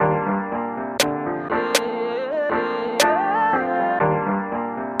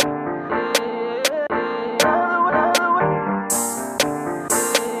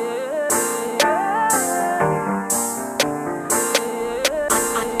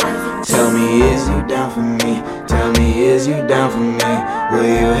Tell me, is you down for me? Tell me, is you down for me? Will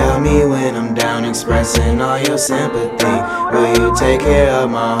you help me when I'm down, expressing all your sympathy? Will you take care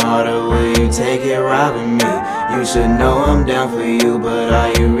of my heart, or will you take it robbing me? You should know I'm down for you, but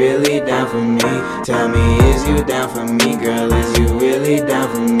are you really down for me? Tell me, is you down for me? Girl, is you really down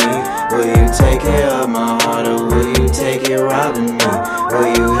for me? Will you take care of my heart, or will you take it robbing me? Will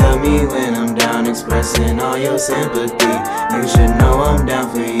you help me when I'm down, expressing all your sympathy? You should know I'm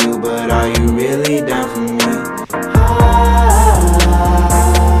down for you, but are you really down for me?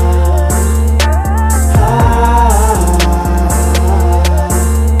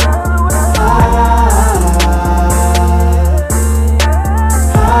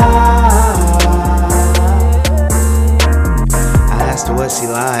 What she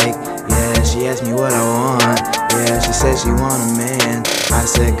like, yeah, she asked me what I want, yeah, she said she want a man. I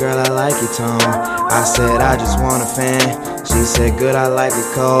said, girl, I like your tone. I said, I just want a fan. She said, good, I like it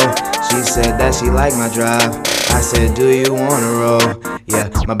cold. She said that she like my drive. I said, do you wanna roll? Yeah,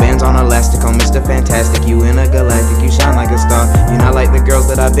 my band's on elastic, on Mr. Fantastic. You intergalactic, you shine like a star. You're not like the girls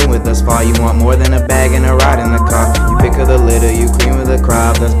that I've been with thus far. You want more than a bag and a ride in the car. You pick of the litter, you cream of the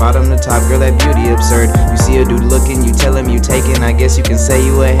crop. That's bottom to top, girl, that beauty absurd. You see a dude looking, you tell him you taking. I guess you can say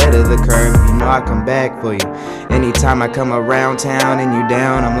you ahead of the curve. You know I come back for you. Anytime I come around town and you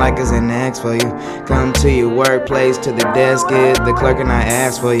down, I'm like it's an axe for you. Come to your workplace, to the desk, get the clerk and I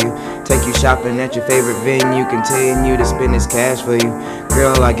ask for you. Take you shopping at your favorite venue, continue to spend this cash for you.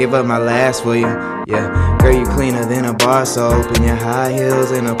 Girl, I give up my last for you. Yeah, girl, you cleaner than a bar soap in your high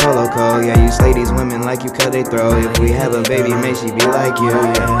heels and a polo coat. Yeah, you slay these women like you cut they throat. If we have a baby, may she be like you.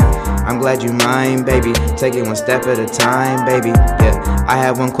 Yeah, I'm glad you mine, baby. Take it one step at a time, baby. Yeah, I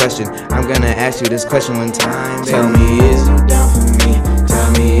have one question. I'm gonna ask you this question one time, baby. Tell me, is you down for me?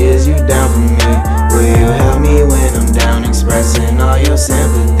 Tell me, is you down for me? Will you help me when I'm down, expressing all your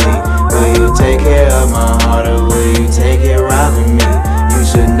sympathy? Will you take care of my heart, or will you take it robbing me? You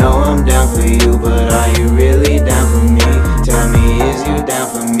should know I'm down for you, but are you really down for me? Tell me, is you down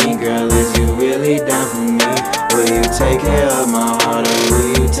for me? Girl, is you really down for me? Will you take care of my heart, or will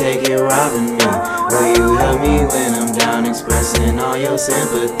you take it robbing me? Will you help me when I'm down, expressing all your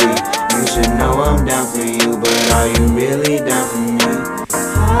sympathy? You should know I'm down for you, but are you really down for me?